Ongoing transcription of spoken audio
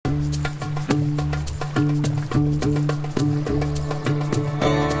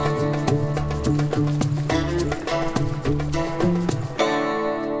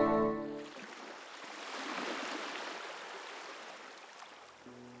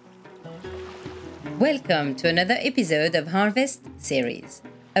Welcome to another episode of Harvest Series,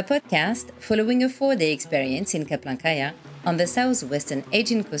 a podcast following a 4-day experience in Kaplankaya on the southwestern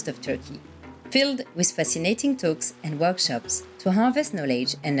Aegean coast of Turkey, filled with fascinating talks and workshops to harvest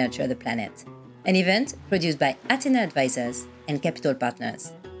knowledge and nurture the planet. An event produced by Athena Advisors and Capital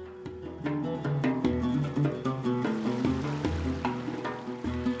Partners.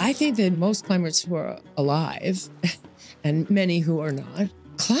 I think that most climbers who are alive, and many who are not,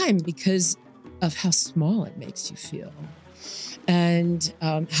 climb because of how small it makes you feel and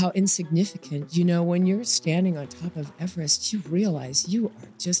how insignificant. You know, when you're standing on top of Everest, you realize you are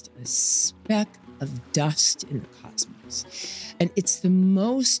just a speck of dust in the cosmos. And it's the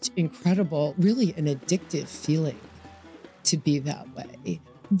most incredible, really an addictive feeling to be that way.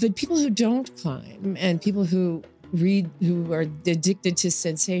 But people who don't climb and people who are addicted to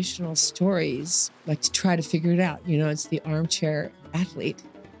sensational stories like to try to figure it out. You know, it's the armchair athlete.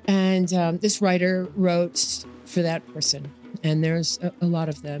 And this writer wrote for that person. And there's a lot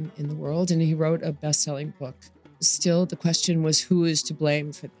of them in the world. And he wrote a best-selling book. Still, the question was, who is to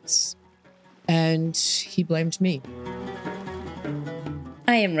blame for this? And he blamed me.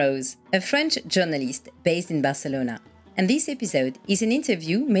 I am Rose, a French journalist based in Barcelona. And this episode is an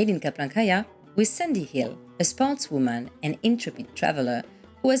interview made in Kaplankaya with Sandy Hill, a sportswoman and intrepid traveler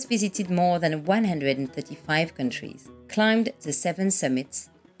who has visited more than 135 countries, climbed the 7 summits,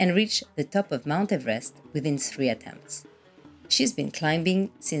 and reached the top of Mount Everest within 3 attempts. She's been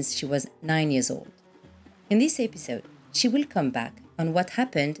climbing since she was 9 years old. In this episode, she will come back on what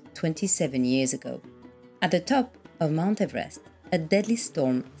happened 27 years ago. At the top of Mount Everest, a deadly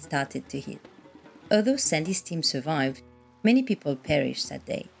storm started to hit. Although Sandy's team survived, many people perished that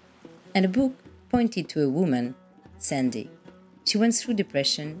day. And a book pointed to a woman, Sandy. She went through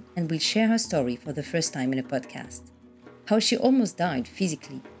depression and will share her story for the first time in a podcast. How she almost died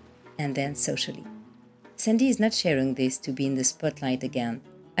physically and then socially. Sandy is not sharing this to be in the spotlight again.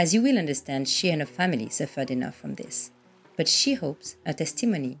 As you will understand, she and her family suffered enough from this. But she hopes her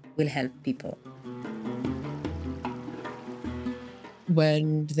testimony will help people.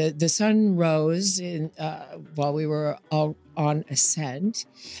 When the sun rose while we were all on ascent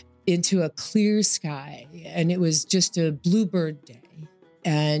into a clear sky, and it was just a bluebird day.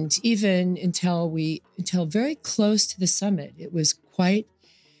 And even until very close to the summit, it was quite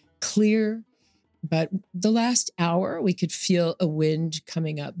clear. But the last hour, we could feel a wind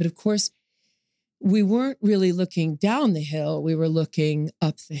coming up. But of course, we weren't really looking down the hill. We were looking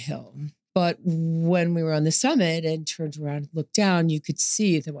up the hill. But when we were on the summit and turned around and looked down, you could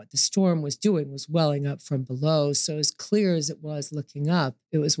see that what the storm was doing was welling up from below. So as clear as it was looking up,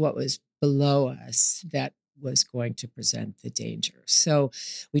 it was what was below us that was going to present the danger. So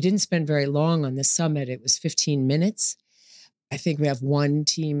we didn't spend very long on the summit. It was 15 minutes. I think we have one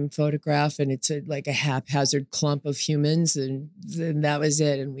team photograph, and it's like a haphazard clump of humans, and that was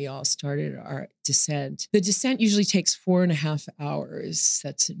it. And we all started our descent. The descent usually takes 4.5 hours.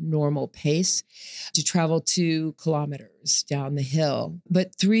 That's a normal pace to travel 2 kilometers down the hill.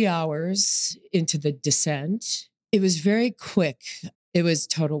 But 3 hours into the descent, it was very quick. It was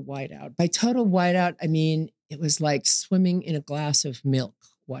total whiteout. By total whiteout, I mean, it was like swimming in a glass of milk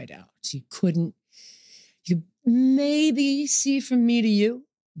whiteout. You maybe see from me to you,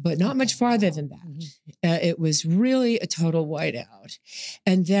 but not much farther than that. It was really a total whiteout.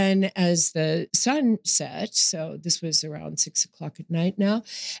 And then as the sun set, so this was around 6 o'clock at night now,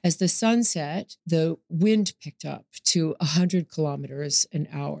 as the sun set, the wind picked up to 100 kilometers an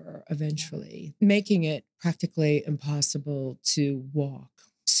hour eventually, making it practically impossible to walk.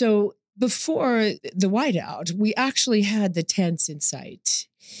 So before the whiteout, we actually had the tents in sight.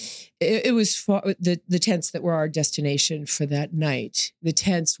 It was the tents that were our destination for that night, the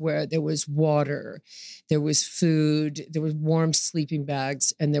tents where there was water, there was food, there were warm sleeping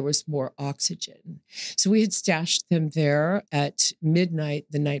bags, and there was more oxygen. So we had stashed them there at midnight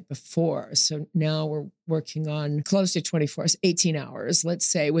the night before. So now we're working on close to 18 hours, let's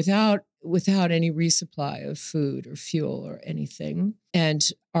say, without any resupply of food or fuel or anything. And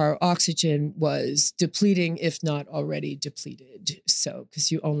our oxygen was depleting, if not already depleted. So,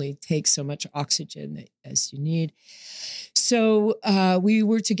 because you only take so much oxygen as you need. So we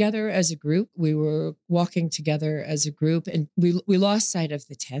were together as a group. We were walking together as a group, and we lost sight of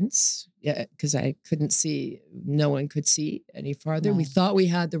the tents because no one could see any farther. No. We thought we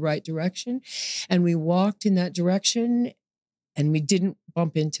had the right direction, and we walked in that direction. and we didn't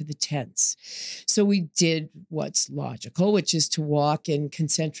bump into the tents. So we did what's logical, which is to walk in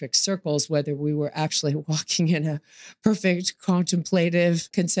concentric circles. Whether we were actually walking in a perfect contemplative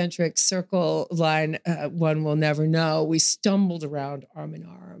concentric circle line, one will never know. We stumbled around arm in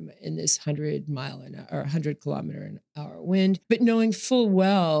arm in this 100 kilometer an hour wind, but knowing full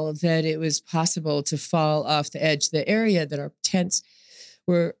well that it was possible to fall off the edge. The area that our tents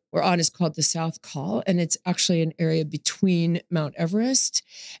we're on is called the South Col, and it's actually an area between Mount Everest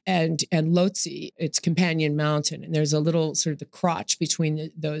and Lhotse, its companion mountain. And there's a little sort of the crotch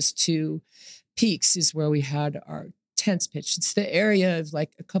between those two peaks is where we had our tents pitched. It's the area of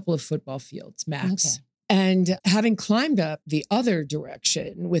like a couple of football fields max. Okay. And having climbed up the other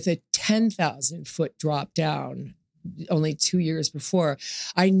direction with a 10,000 foot drop down only 2 years before,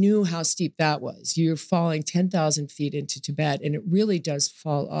 I knew how steep that was. You're falling 10,000 feet into Tibet, and it really does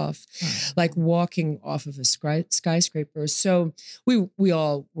fall off like walking off of a skyscraper. So we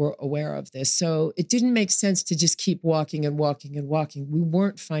all were aware of this. So it didn't make sense to just keep walking and walking and walking. We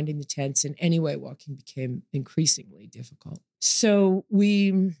weren't finding the tents, and anyway, walking became increasingly difficult. So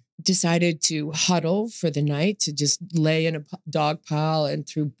we decided to huddle for the night, to just lay in a dog pile, and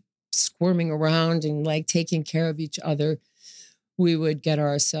through squirming around and like taking care of each other, we would get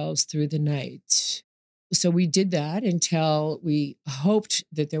ourselves through the night. So we did that until we hoped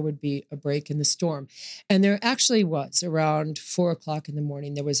that there would be a break in the storm. And there actually was. Around 4:00 in the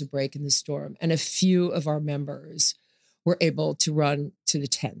morning, there was a break in the storm, and a few of our members were able to run to the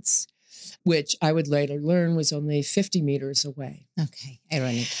tents, which I would later learn was only 50 meters away. Okay,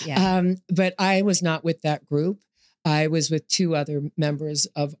 ironic, yeah. But I was not with that group. I was with two other members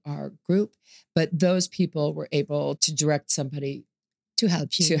of our group, but those people were able to direct somebody to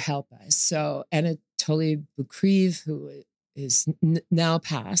help you. To help us. So Anatoly Bukriv, who is now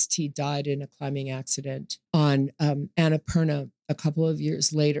passed, he died in a climbing accident on Annapurna a couple of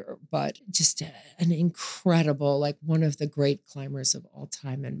years later, but just an incredible, like one of the great climbers of all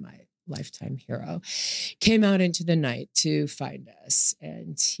time and my lifetime hero, came out into the night to find us.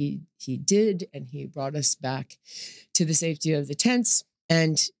 And he did, and he brought us back to the safety of the tents.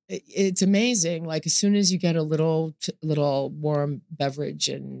 And it's amazing. Like as soon as you get a little warm beverage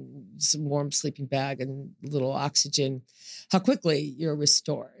and some warm sleeping bag and a little oxygen, how quickly you're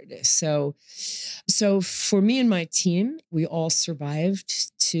restored. So for me and my team, we all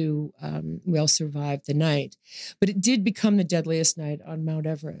survived the night, but it did become the deadliest night on Mount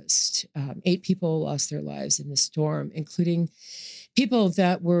Everest. 8 people lost their lives in the storm, including people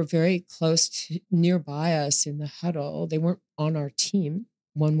that were very close nearby us in the huddle. They weren't on our team.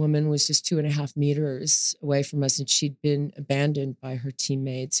 One woman was just 2.5 meters away from us, and she'd been abandoned by her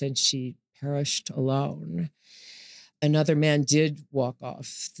teammates, and she perished alone. Another man did walk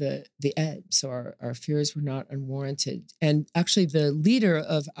off the edge, so our fears were not unwarranted. And actually, the leader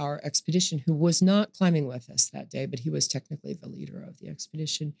of our expedition, who was not climbing with us that day, but he was technically the leader of the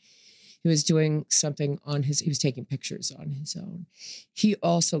expedition, he was doing something he was taking pictures on his own. He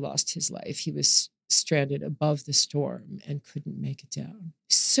also lost his life. He was stranded above the storm and couldn't make it down.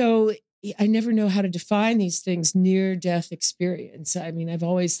 So I never know how to define these things, near-death experience. I mean, I've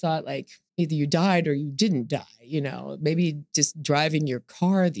always thought like either you died or you didn't die, maybe just driving your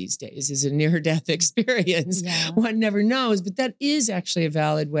car these days is a near-death experience. Yeah. One never knows, but that is actually a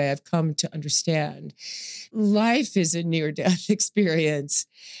valid way I've come to understand. Life is a near-death experience.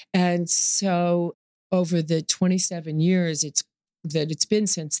 And so over the 27 years it's been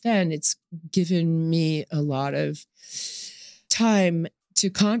since then, it's given me a lot of time to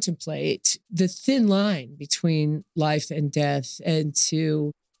contemplate the thin line between life and death, and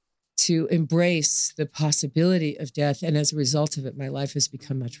to embrace the possibility of death. And as a result of it, my life has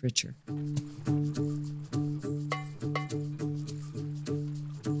become much richer.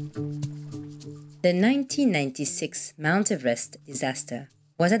 The 1996 Mount Everest disaster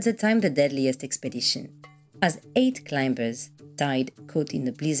was at the time the deadliest expedition, as 8 climbers died caught in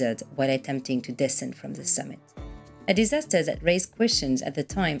the blizzard while attempting to descend from the summit. A disaster that raised questions at the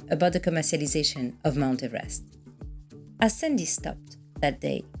time about the commercialization of Mount Everest. As Sandy stopped that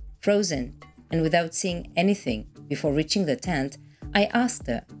day, frozen and without seeing anything before reaching the tent, I asked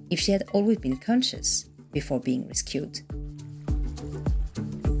her if she had always been conscious before being rescued.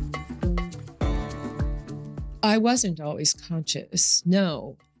 I wasn't always conscious,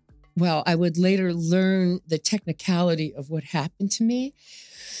 no. Well, I would later learn the technicality of what happened to me,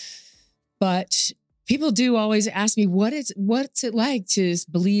 but people do always ask me, what's it like to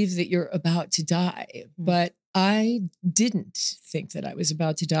believe that you're about to die? But I didn't think that I was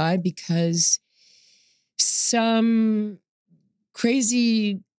about to die because some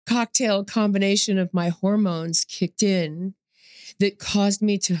crazy cocktail combination of my hormones kicked in that caused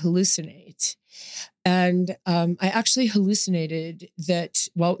me to hallucinate. And I actually hallucinated that,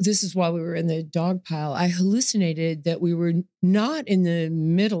 well, this is while we were in the dog pile, I hallucinated that we were not in the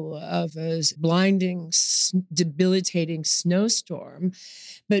middle of a blinding, debilitating snowstorm,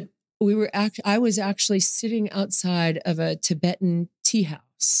 but I was actually sitting outside of a Tibetan tea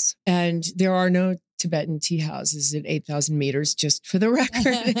house. And there are no Tibetan tea houses at 8,000 meters, just for the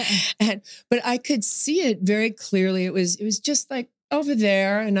record. But I could see it very clearly. It was just like over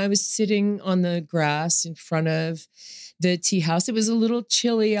there, and I was sitting on the grass in front of the tea house. It was a little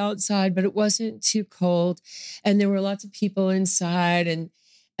chilly outside, but it wasn't too cold. And there were lots of people inside, and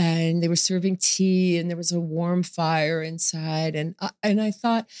they were serving tea, and there was a warm fire inside. And I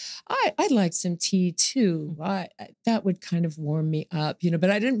thought, I'd like some tea too. That would kind of warm me up, but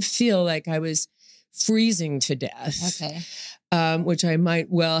I didn't feel like I was freezing to death, which I might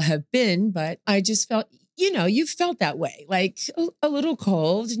well have been, but I just felt, you felt that way, like a little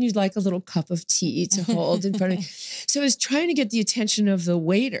cold, and you'd like a little cup of tea to hold in front of you. So I was trying to get the attention of the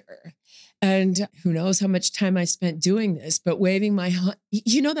waiter. And who knows how much time I spent doing this, but waving my hand,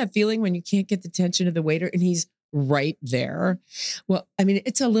 that feeling when you can't get the attention of the waiter and he's right there. Well, I mean,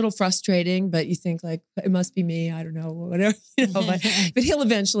 it's a little frustrating, but you think like, it must be me. I don't know, whatever, but he'll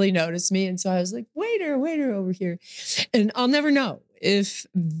eventually notice me. And so I was like, waiter over here. And I'll never know if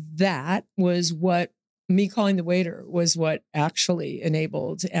that was what me calling the waiter was what actually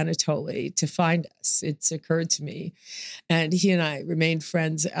enabled Anatoly to find us. It's occurred to me. And he and I remained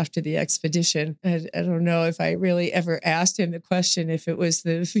friends after the expedition. And I don't know if I really ever asked him the question if it was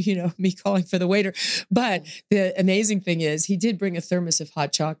me calling for the waiter. But the amazing thing is he did bring a thermos of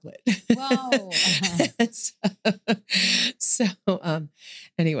hot chocolate. Wow.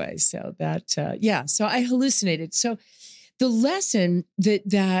 Anyway, so that, so I hallucinated. So the lesson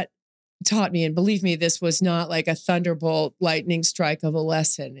that taught me, and believe me, this was not like a thunderbolt lightning strike of a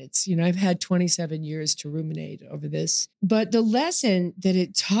lesson. It's, I've had 27 years to ruminate over this. But the lesson that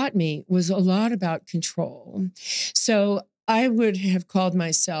it taught me was a lot about control. So I would have called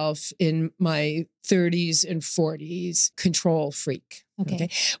myself in my 30s and 40s control freak, okay?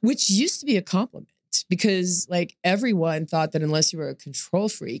 Which used to be a compliment. Because like everyone thought that unless you were a control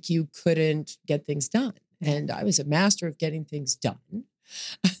freak, you couldn't get things done. And I was a master of getting things done.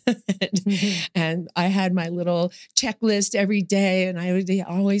 And I had my little checklist every day, and I would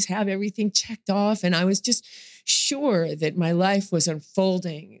always have everything checked off. And I was just sure that my life was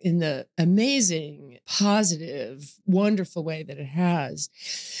unfolding in the amazing, positive, wonderful way that it has,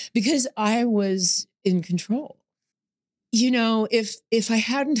 because I was in control. If I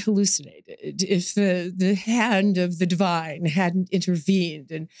hadn't hallucinated, if the hand of the divine hadn't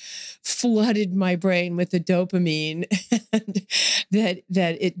intervened and flooded my brain with the dopamine and that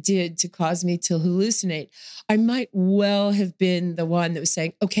it did to cause me to hallucinate, I might well have been the one that was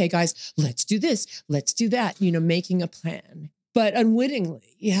saying, okay, guys, let's do this, let's do that, making a plan. But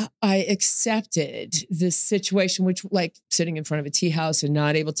unwittingly, I accepted this situation, which, like sitting in front of a tea house and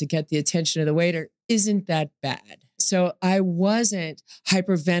not able to get the attention of the waiter, isn't that bad. So I wasn't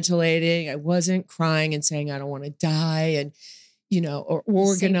hyperventilating. I wasn't crying and saying, I don't want to die, and, or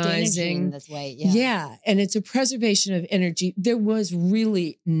organizing. In this way, yeah. And it's a preservation of energy. There was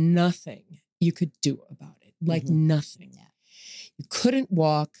really nothing you could do about it, like nothing. Yeah. You couldn't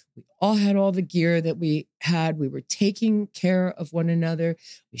walk. We all had all the gear that we had. We were taking care of one another.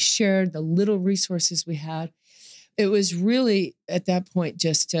 We shared the little resources we had. It was really, at that point,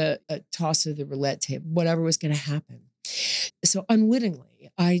 just a toss of the roulette table, whatever was going to happen. So unwittingly,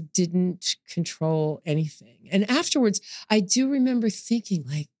 I didn't control anything. And afterwards, I do remember thinking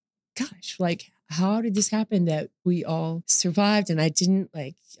like, gosh, like, how did this happen that we all survived? And I didn't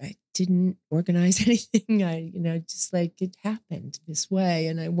organize anything. Just like it happened this way.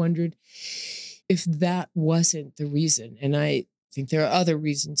 And I wondered if that wasn't the reason. And I think there are other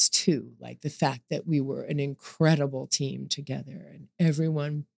reasons too, like the fact that we were an incredible team together,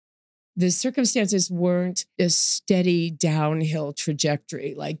 and the circumstances weren't a steady downhill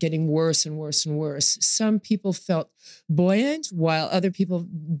trajectory, like getting worse and worse and worse. Some people felt buoyant while other people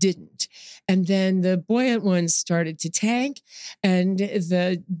didn't. And then the buoyant ones started to tank, and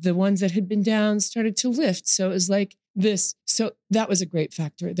the ones that had been down started to lift. So it was like this. So that was a great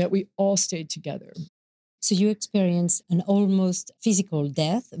factor, that we all stayed together. So you experienced an almost physical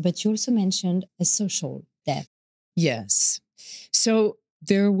death, but you also mentioned a social death. Yes. So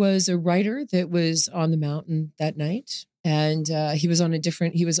there was a writer that was on the mountain that night, and he was on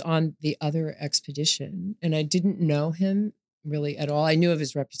the other expedition, and I didn't know him. really at all. I knew of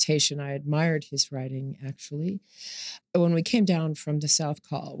his reputation. I admired his writing, actually. When we came down from the South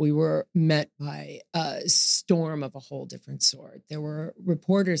Col, we were met by a storm of a whole different sort. There were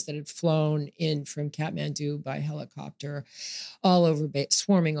reporters that had flown in from Kathmandu by helicopter,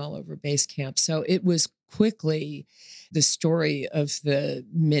 swarming all over base camp. So it was quickly the story of the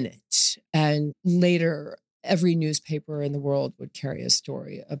minute. And later, every newspaper in the world would carry a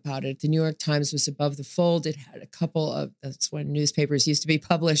story about it. The New York Times was above the fold. It had a couple of, that's when newspapers used to be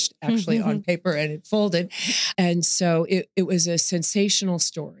published actually on paper, and it folded. And so it was a sensational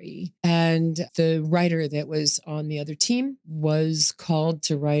story. And the writer that was on the other team was called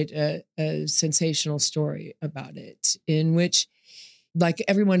to write a sensational story about it, in which, like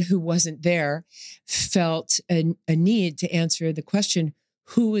everyone who wasn't there, felt a need to answer the question,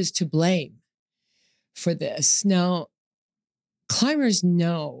 who is to blame for this? Now, climbers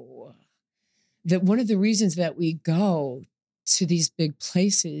know that one of the reasons that we go to these big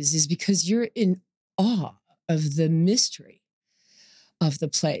places is because you're in awe of the mystery of the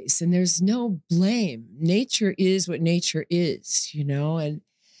place, and there's no blame. Nature is what nature is, and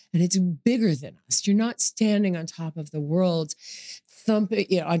it's bigger than us. You're not standing on top of the world, thumping,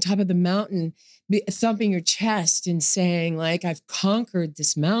 on top of the mountain, thumping your chest and saying, like, I've conquered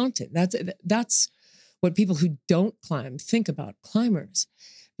this mountain. That's what people who don't climb think about climbers.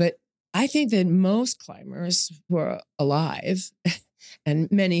 But I think that most climbers who are alive, and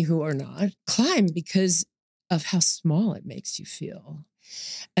many who are not, climb because of how small it makes you feel,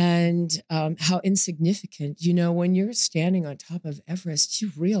 and how insignificant. When you're standing on top of Everest,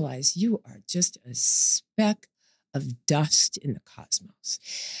 you realize you are just a speck of dust in the cosmos.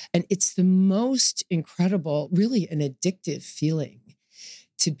 And it's the most incredible, really an addictive feeling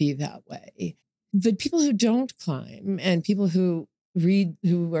to be that way. But people who don't climb, and people who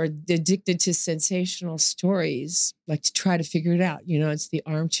are addicted to sensational stories, like to try to figure it out. It's the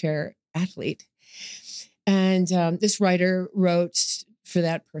armchair athlete. And this writer wrote for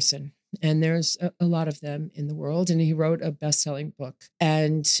that person. And there's a lot of them in the world. And he wrote a best-selling book.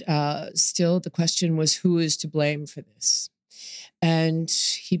 And still the question was, who is to blame for this? And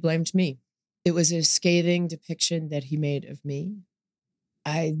he blamed me. It was a scathing depiction that he made of me.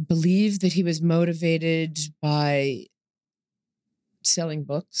 I believe that he was motivated by selling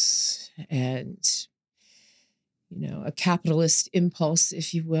books and, a capitalist impulse,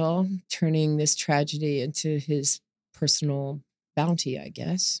 if you will, turning this tragedy into his personal bounty, I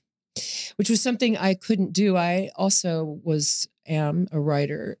guess, which was something I couldn't do. I also am a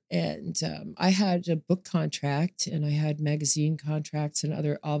writer, and I had a book contract, and I had magazine contracts and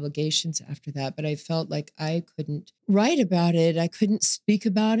other obligations after that, but I felt like I couldn't write about it. I couldn't speak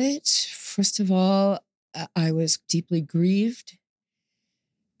about it. First of all, I was deeply grieved,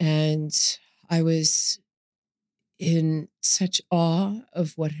 and I was in such awe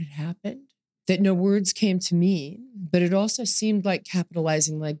of what had happened that no words came to me, but it also seemed like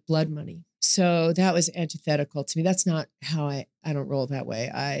capitalizing like blood money. So that was antithetical to me. That's not how I don't roll that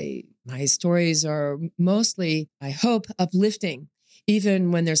way. My stories are mostly, I hope, uplifting, even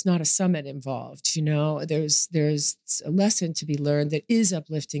when there's not a summit involved. There's a lesson to be learned that is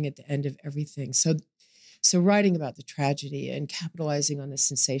uplifting at the end of everything. So writing about the tragedy and capitalizing on the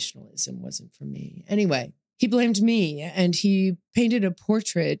sensationalism wasn't for me. Anyway, he blamed me, and he painted a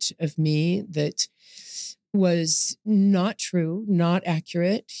portrait of me that was not true, not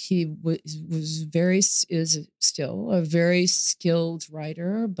accurate. He is still a very skilled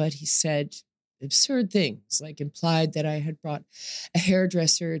writer, but he said absurd things, like implied that I had brought a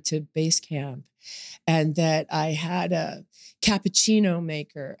hairdresser to base camp, and that I had a cappuccino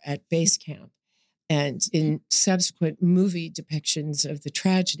maker at base camp. And in subsequent movie depictions of the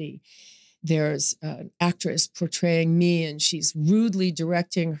tragedy, there's an actress portraying me, and she's rudely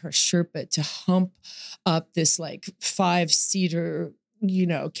directing her Sherpa to hump up this like 5-seater,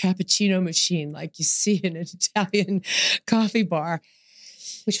 cappuccino machine like you see in an Italian coffee bar.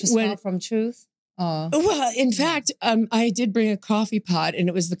 Which was far from truth? Well, in fact, I did bring a coffee pot, and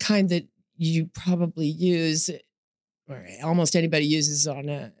it was the kind that you probably use, or almost anybody uses on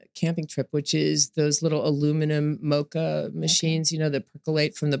a camping trip, which is those little aluminum mocha machines, that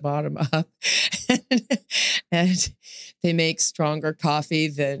percolate from the bottom up. And they make stronger coffee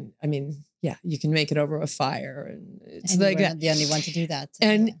than, you can make it over a fire. And it's like that. Not the only one to do that.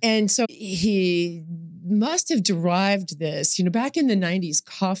 And so he must have derived this, back in the 90s,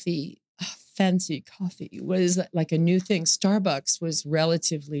 coffee, fancy coffee was like a new thing. Starbucks was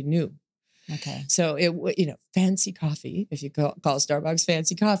relatively new. Okay. So fancy coffee, if you call Starbucks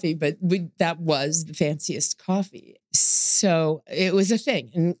fancy coffee, but that was the fanciest coffee. So it was a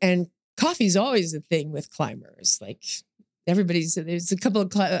thing. And coffee's always a thing with climbers. Like there's a couple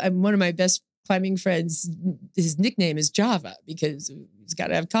of, one of my best climbing friends, his nickname is Java because he's got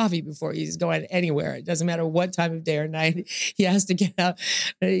to have coffee before he's going anywhere. It doesn't matter what time of day or night he has to get out.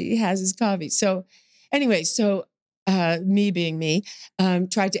 He has his coffee. So anyway, me being me,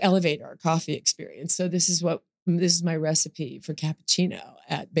 tried to elevate our coffee experience. So this is my recipe for cappuccino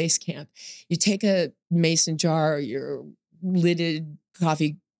at base camp. You take a mason jar, your lidded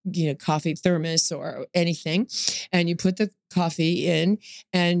coffee thermos or anything, and you put the coffee in,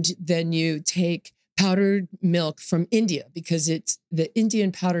 and then you take powdered milk from India, because it's the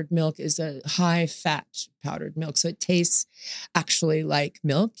Indian powdered milk is a high fat powdered milk. So it tastes actually like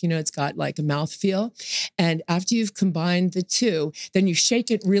milk. It's got like a mouthfeel. And after you've combined the two, then you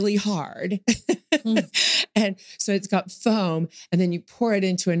shake it really hard. And so it's got foam, and then you pour it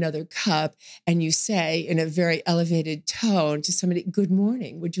into another cup and you say in a very elevated tone to somebody, "Good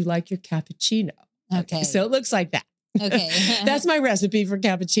morning, would you like your cappuccino?" Okay. So it looks like that. Okay. That's my recipe for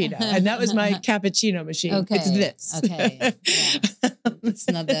cappuccino. And that was my cappuccino machine. Okay. It's this. Okay. Yeah. It's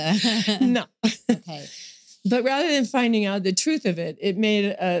not the... No. Okay. But rather than finding out the truth of it, it made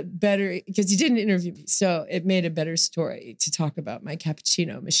a better, because he didn't interview me, so it made a better story to talk about my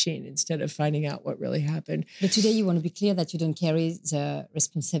cappuccino machine instead of finding out what really happened. But today you want to be clear that you don't carry the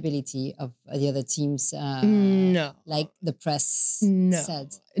responsibility of the other teams. No. Like the press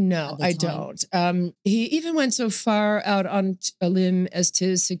said. No, I don't. He even went so far out on a limb as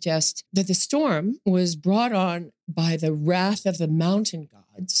to suggest that the storm was brought on by the wrath of the mountain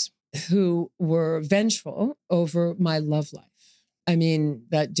gods, who were vengeful over my love life. I mean,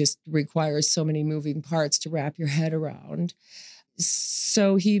 that just requires so many moving parts to wrap your head around.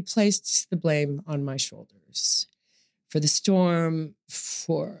 So he placed the blame on my shoulders for the storm,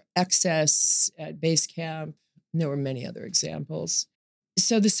 for excess at base camp. And there were many other examples.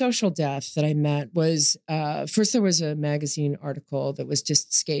 So the social death that I met was, first there was a magazine article that was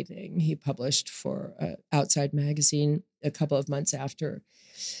just scathing. He published for Outside Magazine a couple of months after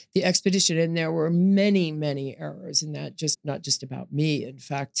the expedition. And there were many, many errors in that, not just about me. In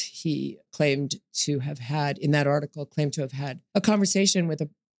fact, he claimed to have had, in that article, a conversation with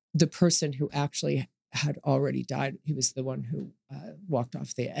the person who actually had already died. He was the one who walked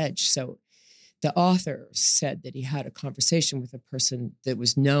off the edge. So the author said that he had a conversation with a person that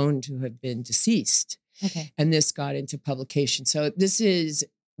was known to have been deceased. Okay. And this got into publication. So this is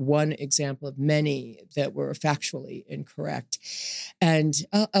one example of many that were factually incorrect. And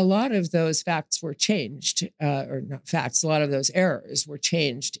a lot of those facts were changed, or not facts, a lot of those errors were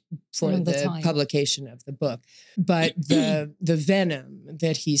changed for the publication of the book. But the venom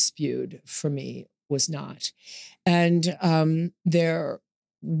that he spewed for me was not. And there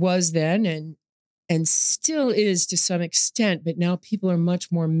was then, and still is to some extent, but now people are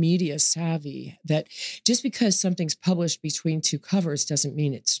much more media savvy, that just because something's published between two covers doesn't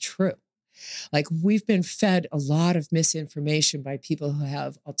mean it's true. Like, we've been fed a lot of misinformation by people who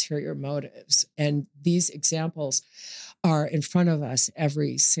have ulterior motives. And these examples are in front of us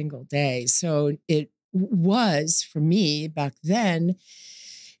every single day. So it was, for me back then,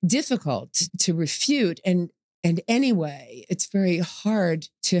 difficult to refute. And anyway, it's very hard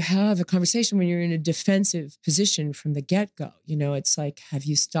to have a conversation when you're in a defensive position from the get-go. It's like, have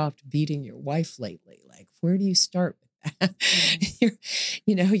you stopped beating your wife lately? Like, where do you start with that?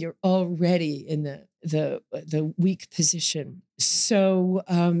 You're already in the weak position. So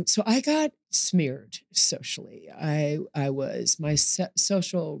I got smeared socially. My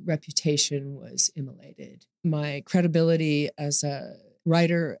social reputation was immolated. My credibility as a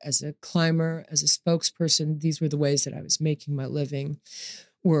writer, as a climber, as a spokesperson, these were the ways that I was making my living,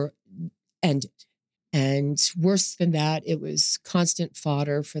 were ended. And worse than that, it was constant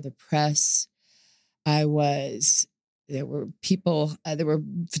fodder for the press. There were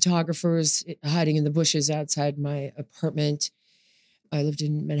photographers hiding in the bushes outside my apartment. I lived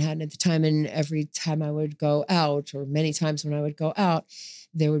in Manhattan at the time, and every time I would go out, or many times when I would go out,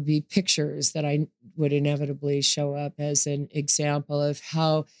 there would be pictures that I would inevitably show up as an example of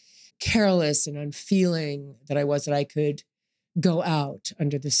how careless and unfeeling that I was, that I could go out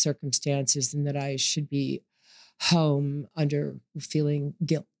under the circumstances and that I should be home under feeling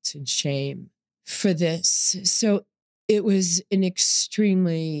guilt and shame for this. So it was an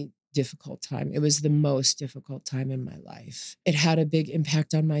extremely difficult time. It was the most difficult time in my life. It had a big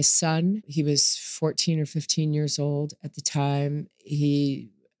impact on my son. He was 14 or 15 years old at the time.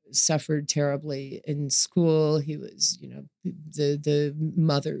 He suffered terribly in school. He was, the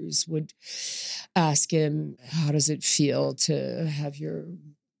mothers would ask him, how does it feel to have your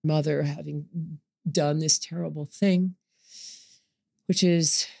mother having done this terrible thing? Which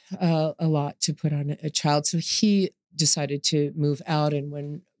is a lot to put on a child. So he decided to move out, and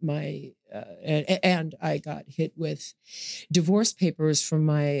when and I got hit with divorce papers from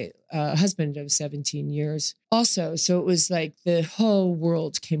my husband of 17 years also. So it was like the whole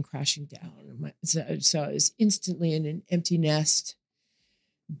world came crashing down. So I was instantly in an empty nest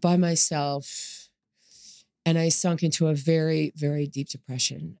by myself, and I sunk into a very, very deep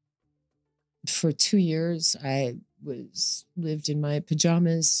depression. For 2 years, I lived in my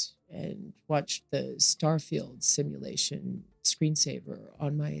pajamas and watched the Starfield simulation screensaver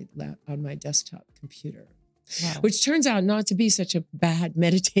on my desktop computer, Wow. which turns out not to be such a bad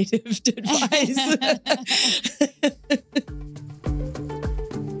meditative device.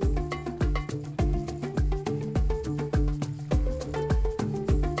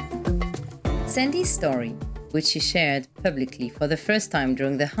 Sandy's story, which she shared publicly for the first time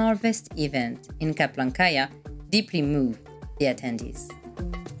during the Harvest event in Kaplankaya, deeply moved the attendees.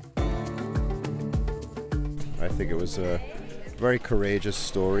 I think it was a very courageous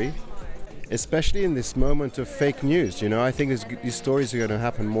story, especially in this moment of fake news. I think these stories are going to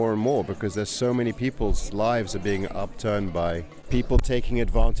happen more and more because there's so many people's lives are being upturned by people taking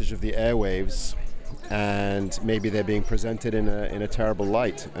advantage of the airwaves, and maybe they're being presented in a terrible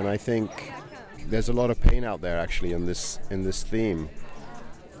light. And I think there's a lot of pain out there actually in this theme,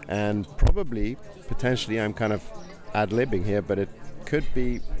 and potentially I'm kind of ad-libbing here, but it could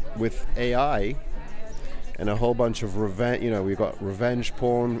be with AI and a whole bunch of revenge. We've got revenge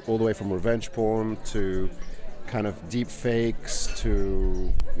porn, all the way from revenge porn to kind of deep fakes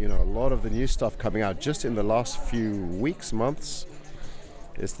to a lot of the new stuff coming out just in the last few weeks, months.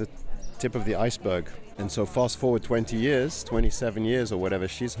 It's the tip of the iceberg. And so fast forward 20 years, 27 years or whatever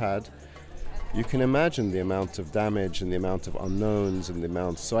she's had, you can imagine the amount of damage and the amount of unknowns and the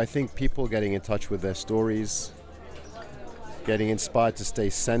amount. So I think people getting in touch with their stories, getting inspired to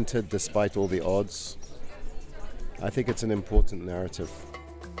stay centered despite all the odds, I think it's an important narrative.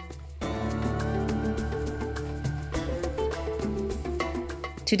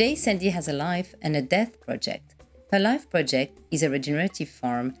 Today, Sandy has a life and a death project. Her life project is a regenerative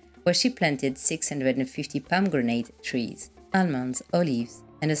farm where she planted 650 pomegranate trees, almonds, olives,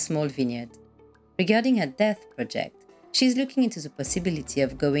 and a small vineyard. Regarding her death project, she's looking into the possibility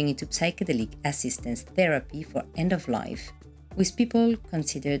of going into psychedelic assistance therapy for end of life with people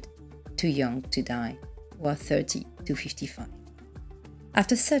considered too young to die, who are 30 to 55.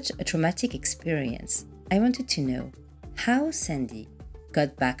 After such a traumatic experience, I wanted to know how Sandy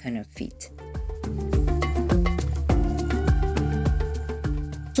got back on her feet.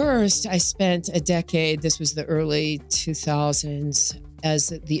 First, I spent a decade, this was the early 2000s,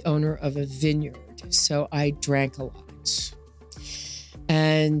 as the owner of a vineyard. So I drank a lot.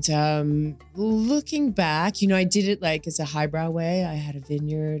 And looking back, I did it like as a highbrow way. I had a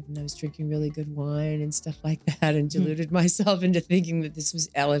vineyard and I was drinking really good wine and stuff like that, and deluded myself into thinking that this was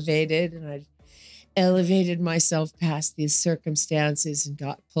elevated. And I elevated myself past these circumstances and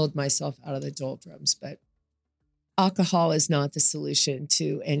pulled myself out of the doldrums. But alcohol is not the solution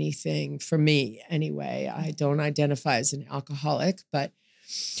to anything for me anyway. I don't identify as an alcoholic, but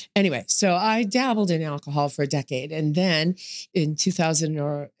anyway, so I dabbled in alcohol for a decade. And then in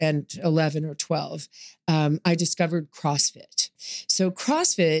 2011 or 12, I discovered CrossFit. So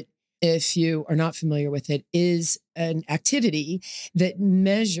CrossFit, if you are not familiar with it, is an activity that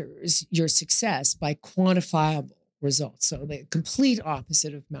measures your success by quantifiable results. So the complete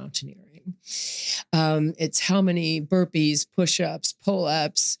opposite of mountaineering. It's how many burpees, push-ups,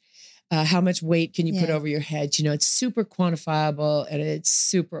 pull-ups, how much weight can you put over your head? It's super quantifiable and it's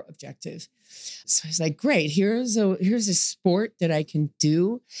super objective. So I was like, great, here's a sport that I can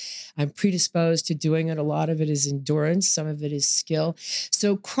do. I'm predisposed to doing it. A lot of it is endurance. Some of it is skill.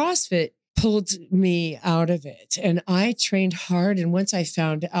 So CrossFit pulled me out of it. And I trained hard. And once I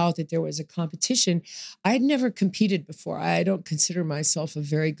found out that there was a competition, I had never competed before. I don't consider myself a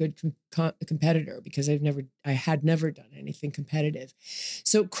very good competitor because I had never done anything competitive.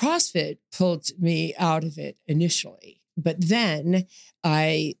 So CrossFit pulled me out of it initially. But then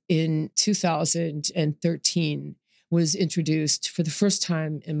in 2013, was introduced for the first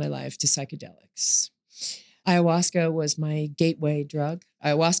time in my life to psychedelics. Ayahuasca was my gateway drug.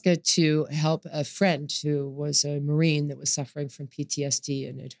 Ayahuasca to help a friend who was a Marine that was suffering from PTSD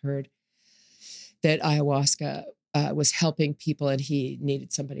and had heard that ayahuasca was helping people and he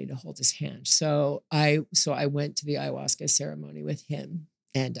needed somebody to hold his hand. So I went to the ayahuasca ceremony with him.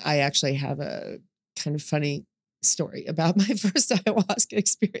 And I actually have a kind of funny story about my first ayahuasca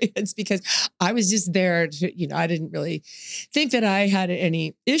experience because I was just there to, I didn't really think that I had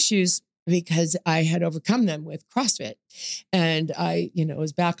any issues. because I had overcome them with CrossFit. And I,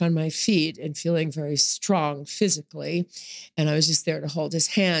 was back on my feet and feeling very strong physically. And I was just there to hold his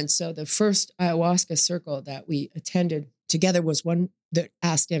hand. So the first ayahuasca circle that we attended together was one that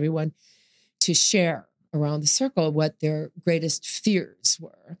asked everyone to share around the circle what their greatest fears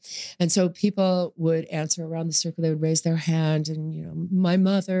were. And so people would answer around the circle, they would raise their hand and, my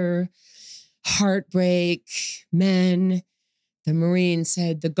mother, heartbreak, men. The Marine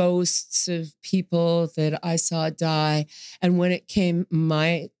said the ghosts of people that I saw die. And when it came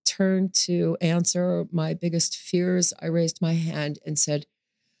my turn to answer my biggest fears, I raised my hand and said,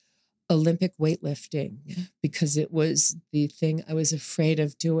 Olympic weightlifting, because it was the thing I was afraid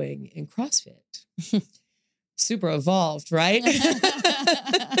of doing in CrossFit. Super evolved, right? Not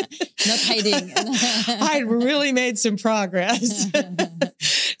hiding. I'd really made some progress.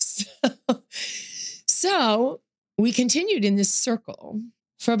 So we continued in this circle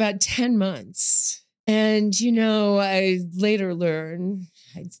for about 10 months. And, I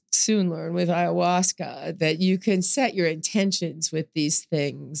soon learned with ayahuasca that you can set your intentions with these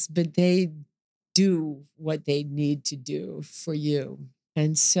things, but they do what they need to do for you.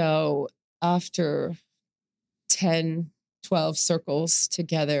 And so after 10, 12 circles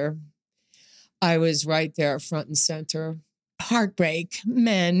together, I was right there front and center. Heartbreak,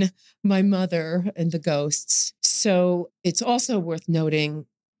 men, my mother, and the ghosts. So it's also worth noting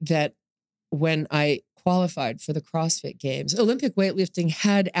that when I qualified for the CrossFit Games, Olympic weightlifting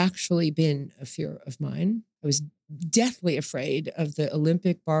had actually been a fear of mine. I was deathly afraid of the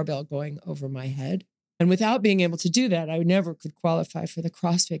Olympic barbell going over my head. And without being able to do that, I never could qualify for the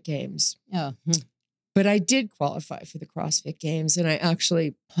CrossFit Games. Oh. But I did qualify for the CrossFit Games, and I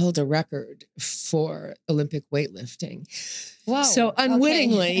actually held a record for Olympic weightlifting. Wow. So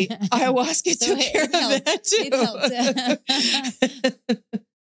unwittingly, okay. ayahuasca took care of that too. It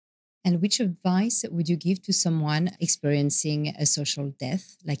helped. And which advice would you give to someone experiencing a social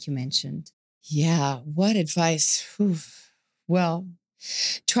death, like you mentioned? Yeah, what advice? Oof. Well,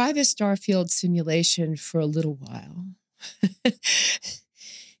 try the Starfield simulation for a little while.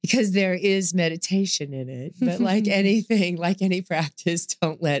 Because there is meditation in it. But like anything, like any practice,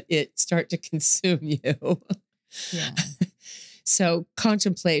 don't let it start to consume you. Yeah. So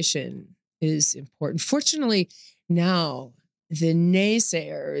contemplation is important. Fortunately, now the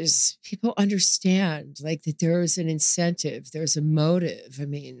naysayers, people understand like that there is an incentive, there's a motive. I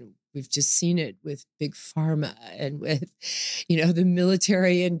mean, we've just seen it with big pharma and with, the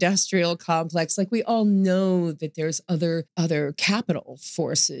military industrial complex. Like we all know that there's other capital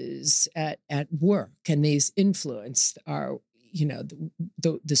forces at work, and these influence our,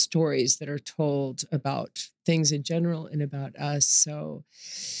 the stories that are told about things in general and about us. So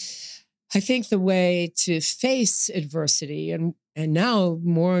I think the way to face adversity, and now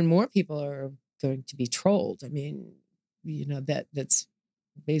more and more people are going to be trolled. I mean, that's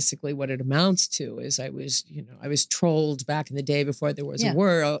basically what it amounts to. Is I was trolled back in the day before there was a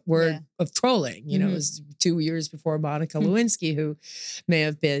word of trolling. It was 2 years before Monica Lewinsky, who may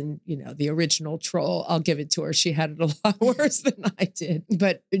have been, the original troll. I'll give it to her. She had it a lot worse than I did.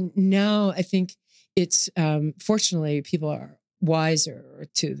 But now I think it's fortunately people are wiser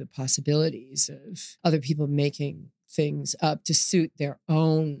to the possibilities of other people making things up to suit their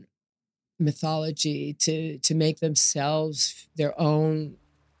own mythology, to make themselves, their own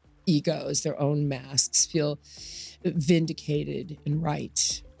egos, their own masks feel vindicated and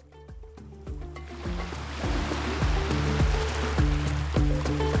right.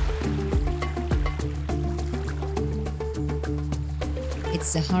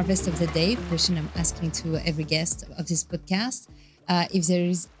 It's the harvest of the day question I'm asking to every guest of this podcast. If there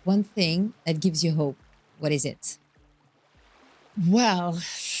is one thing that gives you hope, what is it? Well,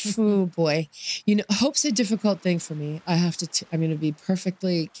 oh boy, hope's a difficult thing for me. I'm going to be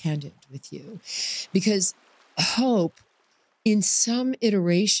perfectly candid with you, because hope in some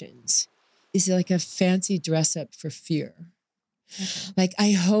iterations is like a fancy dress up for fear. Okay. Like,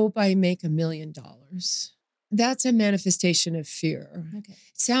 I hope I make $1 million. That's a manifestation of fear. Okay.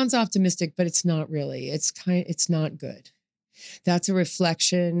 It sounds optimistic, but it's not really. It's not good. That's a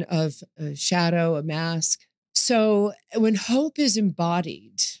reflection of a shadow, a mask. So when hope is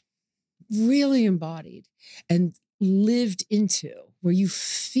embodied, really embodied and lived into, where you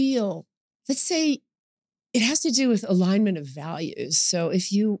feel, let's say it has to do with alignment of values. So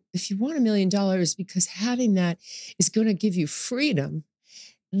if you want $1 million because having that is going to give you freedom,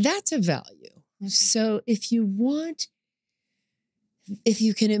 that's a value. Okay. So if you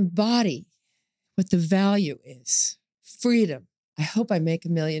can embody what the value is, freedom. I hope I make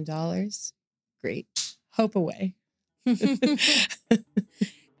 $1 million. Great. Hope away.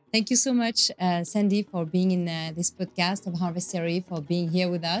 Thank you so much, Sandy, for being in this podcast of Harvest Series, for being here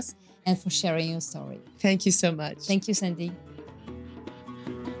with us, and for sharing your story. Thank you so much. Thank you, Sandy.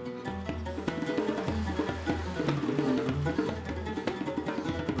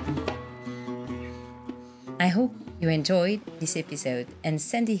 I hope you enjoyed this episode and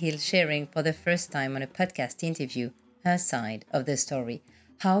Sandy Hill sharing for the first time on a podcast interview her side of the story,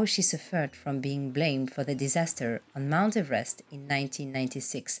 how she suffered from being blamed for the disaster on Mount Everest in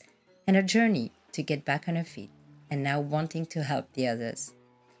 1996, and her journey to get back on her feet and now wanting to help the others.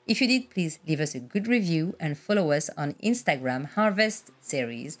 If you did, please leave us a good review and follow us on Instagram Harvest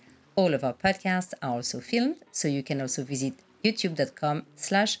Series. All of our podcasts are also filmed, so you can also visit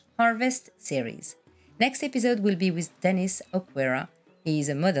youtube.com/Harvest Series. Next episode will be with Dennis Okwera. He is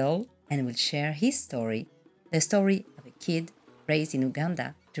a model and will share his story, the story of a kid raised in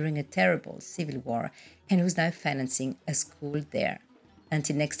Uganda during a terrible civil war and who's now financing a school there.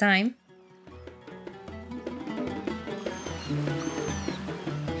 Until next time,